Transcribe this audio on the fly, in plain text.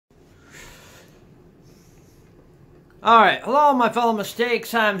Alright, hello my fellow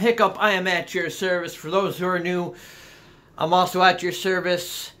mistakes, I'm Hiccup, I am at your service. For those who are new, I'm also at your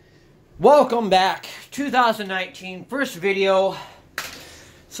service. Welcome back, 2019, first video.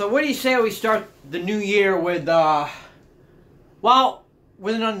 So what do you say we start the new year with, well,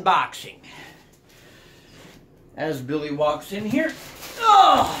 with an unboxing. As Billy walks in here.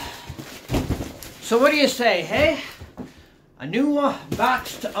 Oh! So what do you say, hey? A new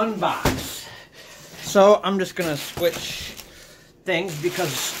box to unbox. So I'm just gonna switch things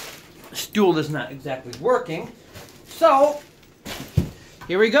because the stool is not exactly working. So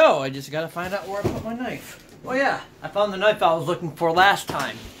here we go. I just gotta find out where I put my knife. Oh yeah, I found the knife I was looking for last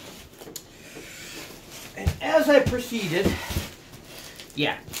time. And as I proceeded,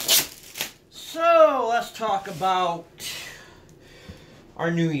 yeah. So let's talk about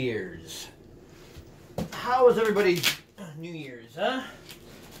our New Year's. How was everybody's New Year's, huh?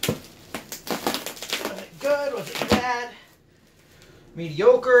 Was it good? Was it bad?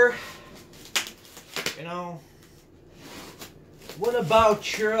 Mediocre? You know? What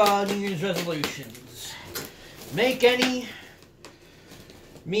about your New Year's resolutions? Make any?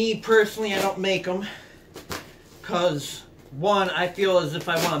 Me personally, I don't make them. Because, one, I feel as if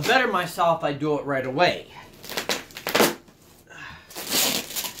I want to better myself, I do it right away.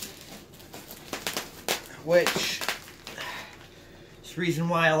 Which is the reason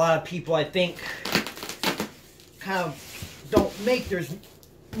why a lot of people, I think, kind of don't make their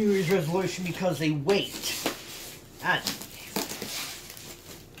New Year's resolution because they wait.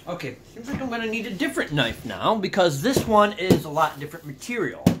 Okay, seems like I'm going to need a different knife now because this one is a lot different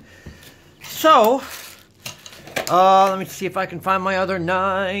material. So, let me see if I can find my other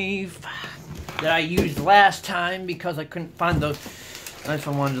knife that I used last time because I couldn't find the knife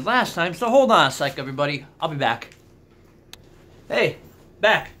I wanted last time. So hold on a sec, everybody. I'll be back. Hey,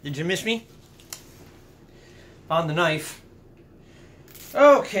 back. Did you miss me? Found the knife.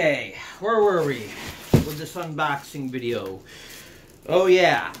 Okay, where were we with this unboxing video? Oh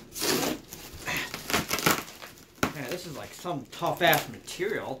yeah. Man, this is like some tough-ass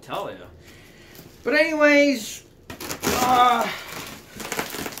material, I'll tell you. But anyways,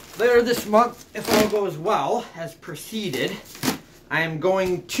 later this month, if all goes well, as proceeded, I am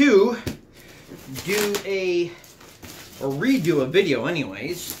going to do redo a video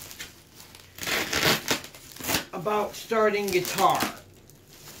anyways, about starting guitar.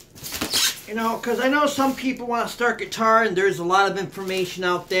 You know, because I know some people want to start guitar and there's a lot of information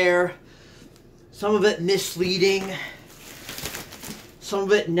out there. Some of it misleading. Some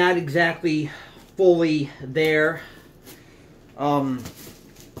of it not exactly fully there. You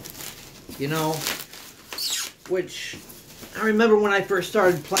know, which I remember when I first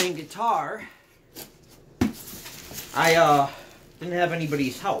started playing guitar, I didn't have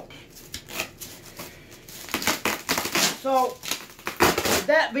anybody's help. So, with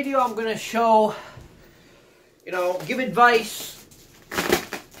that video I'm going to show, you know, give advice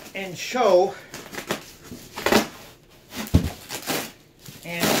and show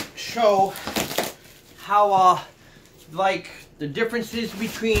how, like, the differences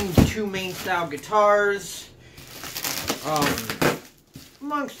between two main style guitars,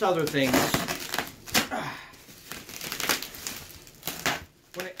 amongst other things,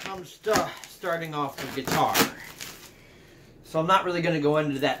 when it comes to starting off with guitar. So I'm not really going to go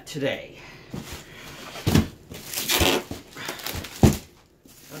into that today.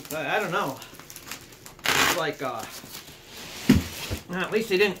 I don't know. It's like, at least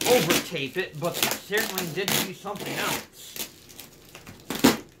they didn't over-tape it, but they certainly did do something else.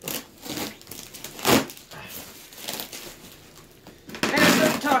 And I'm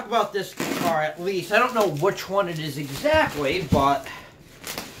going to talk about this guitar at least. I don't know which one it is exactly, but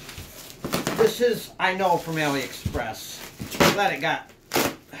this is, I know, from AliExpress. I'm glad it got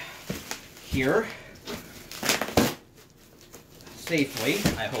here safely,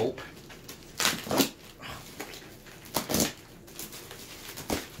 I hope.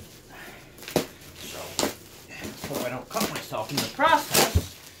 So, hope I don't cut myself in the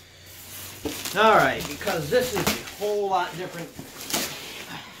process. Alright, because this is a whole lot different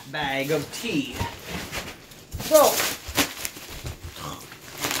bag of tea. So,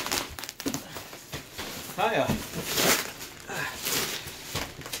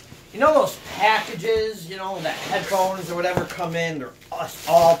 you know those packages, you know, that headphones or whatever come in, they're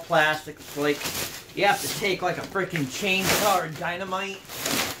all plastic. It's like you have to take like a freaking chainsaw or dynamite.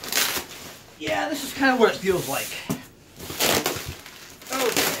 Yeah, this is kind of what it feels like.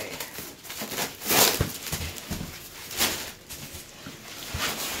 Okay.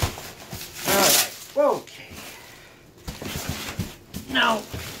 Alright, okay. Now,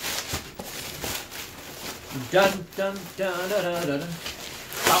 Dun dun dun dun dun dun.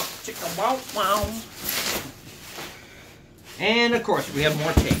 Wow, chicka wow wow. And of course we have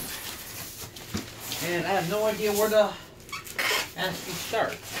more tape. And I have no idea where to actually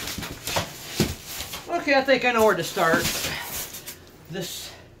start. Okay, I think I know where to start.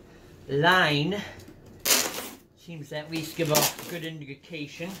 This line seems to at least give a good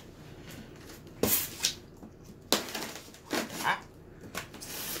indication.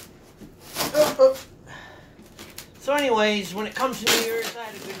 So anyways, when it comes to New Year's, I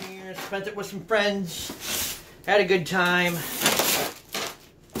had a good New Year's, spent it with some friends, had a good time.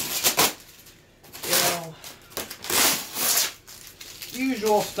 You know,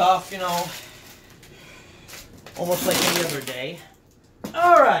 usual stuff, you know, almost like any other day.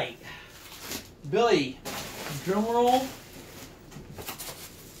 Alright, Billy, drum roll.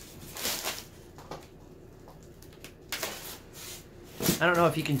 I don't know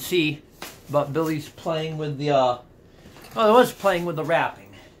if you can see, but Billy's playing with the, oh, I was playing with the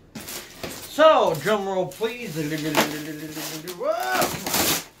wrapping. So, drum roll please.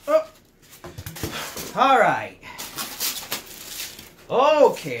 Oh. Alright.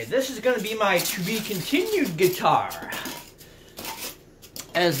 Okay, this is going to be my to be continued guitar.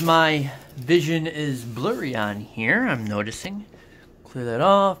 As my vision is blurry on here, I'm noticing. Clear that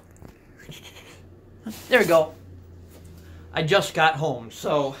off. There we go. I just got home,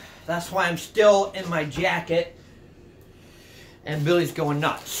 so that's why I'm still in my jacket. And Billy's going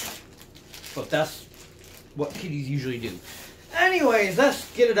nuts. But that's what kitties usually do. Anyways, let's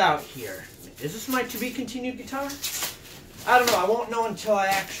get it out here. Is this my to be continued guitar? I don't know. I won't know until I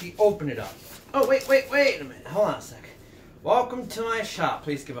actually open it up. Oh, wait a minute. Hold on a sec. Welcome to my shop.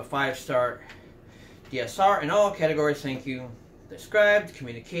 Please give a 5-star DSR in all categories. Thank you. Described,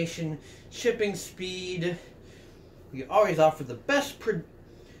 communication, shipping speed. We always offer the best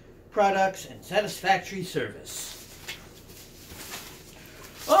products and satisfactory service.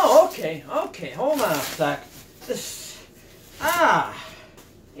 Oh, okay, hold on a sec.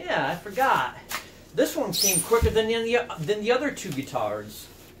 Yeah, I forgot. This one came quicker than the other two guitars.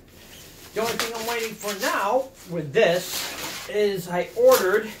 The only thing I'm waiting for now with this is I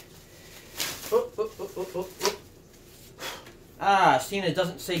ordered. Seeing it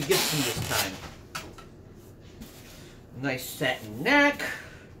doesn't say Gibson this time. Nice satin neck.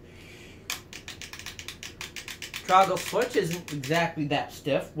 Toggle switch isn't exactly that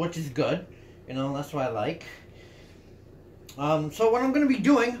stiff, which is good. You know, that's what I like. So what I'm going to be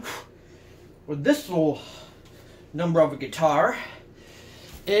doing with this little number of a guitar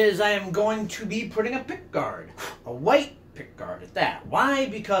is I am going to be putting a pickguard. A white pickguard at that. Why?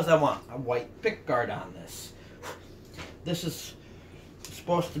 Because I want a white pickguard on this. This is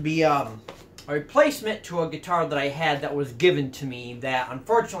supposed to be a replacement to a guitar that I had that was given to me that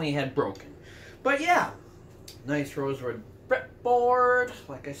unfortunately had broken. But yeah, nice rosewood fretboard,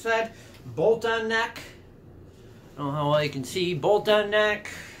 like I said, bolt-on neck. I don't know how well you can see, bolt-on neck.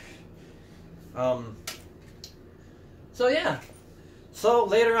 So yeah, so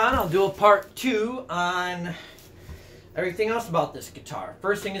later on I'll do a part 2 on everything else about this guitar.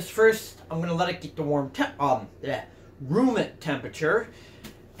 First thing is first, I'm gonna let it get to room temperature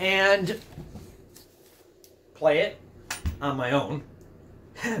and play it on my own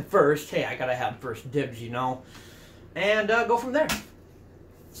first. Hey, I gotta have first dibs, you know, and go from there.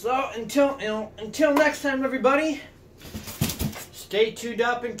 So until next time, everybody, stay tuned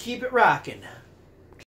up and keep it rocking.